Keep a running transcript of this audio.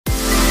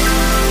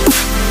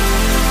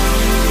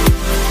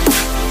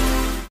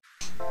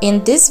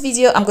In this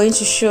video, I'm going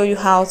to show you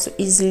how to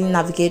easily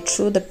navigate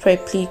through the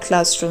Preply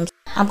classroom.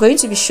 I'm going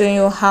to be showing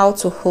you how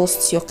to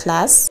host your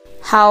class,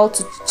 how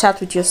to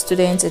chat with your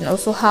students, and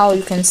also how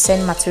you can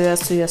send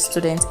materials to your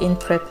students in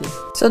Preply.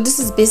 So this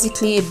is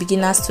basically a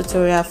beginner's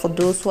tutorial for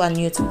those who are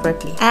new to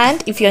Preply.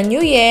 And if you're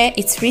new here,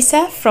 it's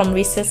Risa from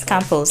Risa's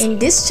Campus. In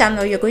this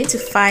channel, you're going to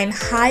find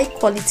high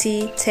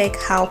quality tech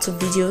how-to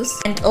videos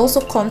and also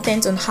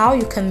content on how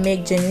you can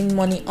make genuine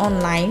money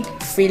online,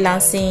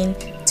 freelancing,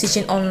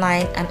 teaching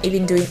online, and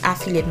even doing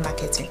affiliate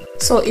marketing.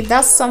 So if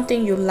that's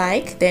something you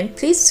like, then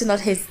please do not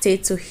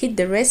hesitate to hit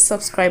the red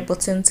subscribe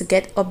button to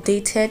get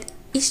updated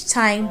each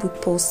time we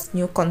post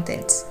new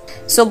content.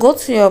 So go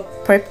to your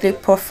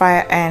Preply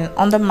profile, and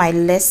under my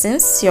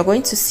lessons, you're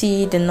going to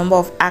see the number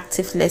of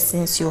active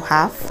lessons you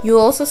have. You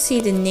also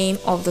see the name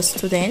of the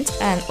student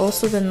and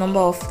also the number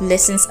of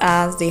lessons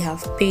hours they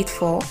have paid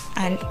for,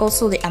 and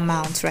also the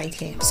amount right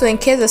here. So in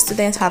case the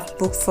students have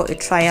booked for a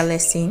trial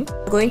lesson,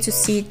 you're going to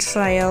see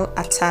trial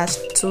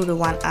attached to the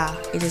 1 hour.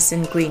 It is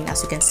in green,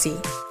 as you can see.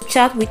 To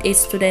chat with a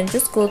student,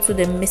 just go to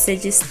the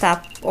messages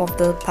tab of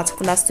the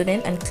particular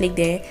student and click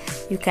there.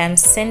 You can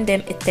send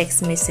them a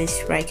text message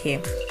right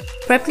here.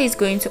 Preply is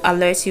going to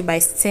alert you by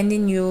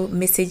sending you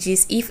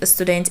messages if a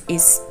student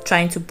is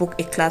trying to book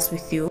a class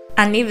with you,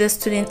 and if the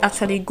student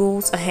actually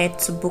goes ahead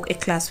to book a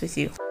class with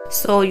you.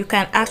 So you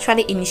can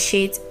actually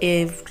initiate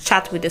a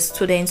chat with the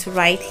students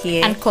right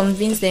here and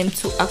convince them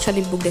to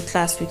actually book the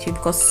class with you,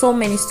 because so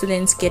many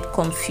students get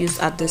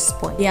confused at this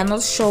point. They are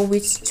not sure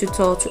which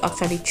tutor to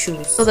actually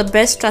choose. So the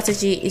best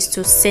strategy is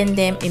to send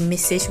them a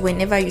message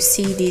whenever you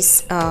see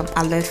this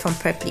alert from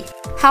Preply.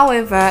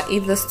 However,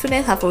 if the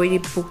students have already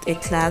booked a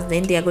class,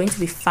 then they are going to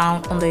be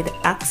found under the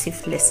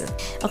active lesson.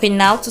 Okay,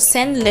 now to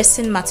send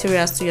lesson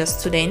materials to your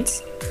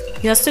students,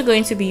 you're still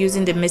going to be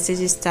using the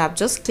messages tab.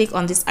 Just click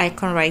on this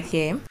icon right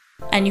here,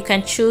 and you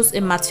can choose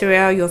a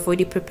material you have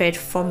already prepared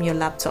from your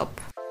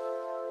laptop.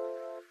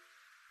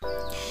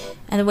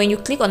 And when you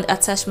click on the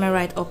attachment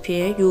right up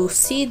here, you'll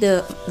see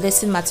the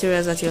lesson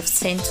materials that you have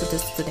sent to the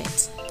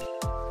students.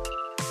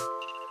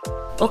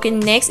 Okay,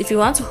 next, if you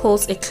want to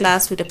host a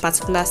class with a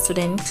particular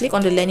student, click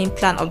on the learning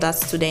plan of that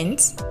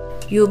student.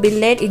 You'll be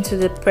led into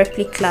the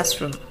Preply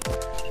classroom.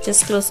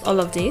 Just close all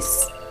of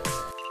this.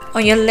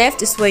 On your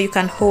left is where you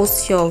can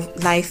host your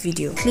live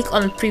video. Click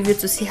on preview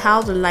to see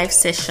how the live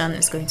session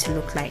is going to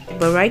look like.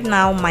 But right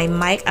now, my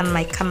mic and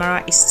my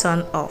camera is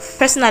turned off.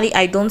 Personally,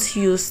 I don't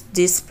use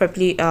this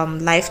Preply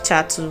live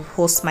chat to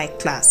host my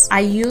class. I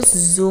use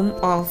Zoom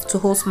to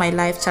host my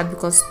live chat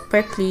because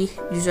Preply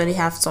usually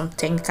have some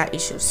technical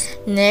issues.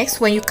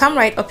 Next, when you come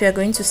right up, you're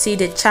going to see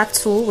the chat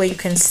tool where you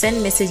can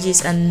send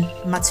messages and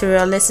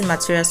lesson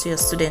materials to your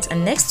students.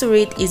 And next to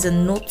it is a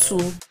note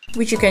tool,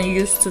 which you can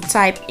use to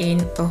type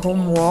in a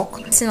homework,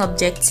 lesson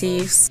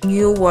objectives,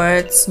 new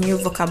words, new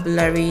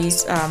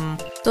vocabularies.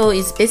 So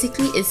it's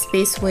basically a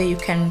space where you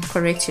can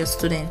correct your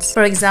students.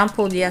 For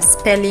example, their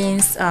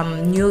spellings,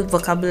 new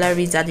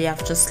vocabularies that they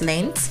have just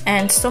learned,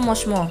 and so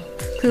much more.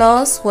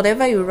 Plus,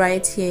 whatever you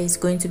write here is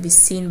going to be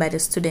seen by the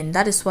student.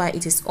 That is why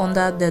it is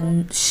under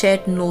the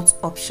shared notes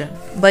option.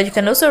 But you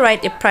can also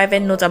write a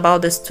private note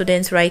about the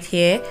students right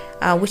here,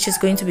 which is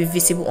going to be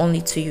visible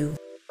only to you.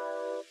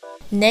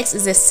 Next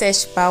is the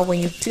search bar. When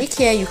you click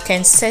here, you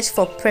can search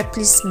for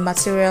Preply's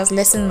materials,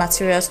 lesson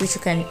materials, which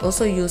you can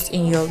also use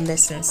in your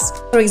lessons.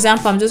 For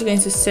example, I'm just going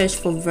to search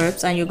for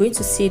verbs, and you're going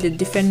to see the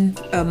different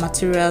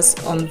materials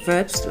on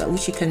verbs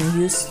which you can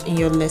use in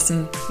your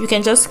lesson. You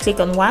can just click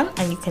on one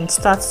and you can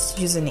start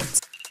using it.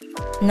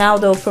 Now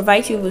they'll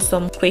provide you with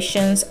some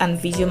questions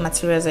and video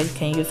materials that you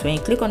can use. When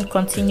you click on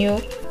continue,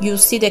 you'll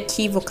see the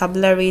key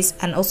vocabularies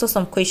and also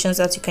some questions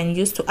that you can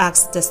use to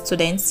ask the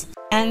students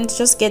and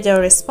just get their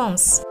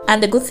response.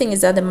 And the good thing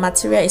is that the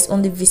material is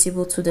only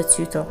visible to the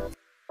tutor.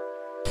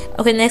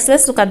 Okay, next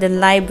let's look at the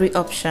library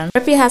option.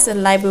 Preply has a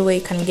library where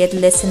you can get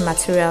lesson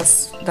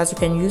materials that you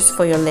can use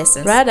for your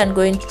lessons. Rather than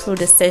going through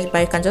the search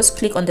bar, you can just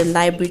click on the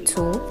library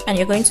tool and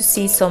you're going to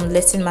see some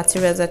lesson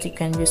materials that you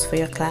can use for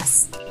your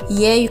class.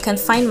 Here you can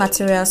find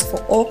materials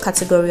for all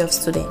categories of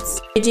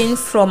students, ranging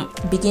from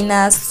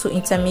beginners to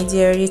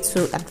intermediary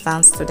to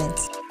advanced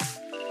students.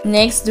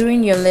 Next,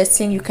 during your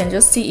lesson, you can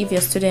just see if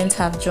your students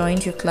have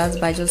joined your class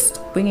by just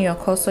bringing your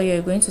cursor.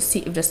 You're going to see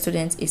if the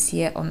student is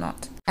here or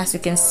not. As you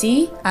can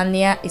see,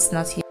 Ania is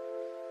not here.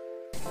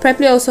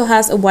 Preply also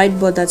has a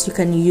whiteboard that you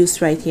can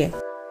use right here.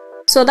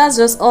 So that's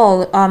just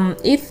all.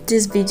 If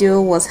this video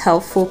was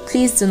helpful,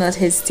 please do not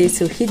hesitate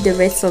to hit the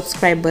red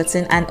subscribe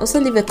button and also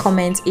leave a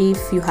comment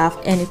if you have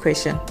any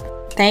question.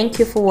 Thank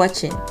you for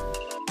watching.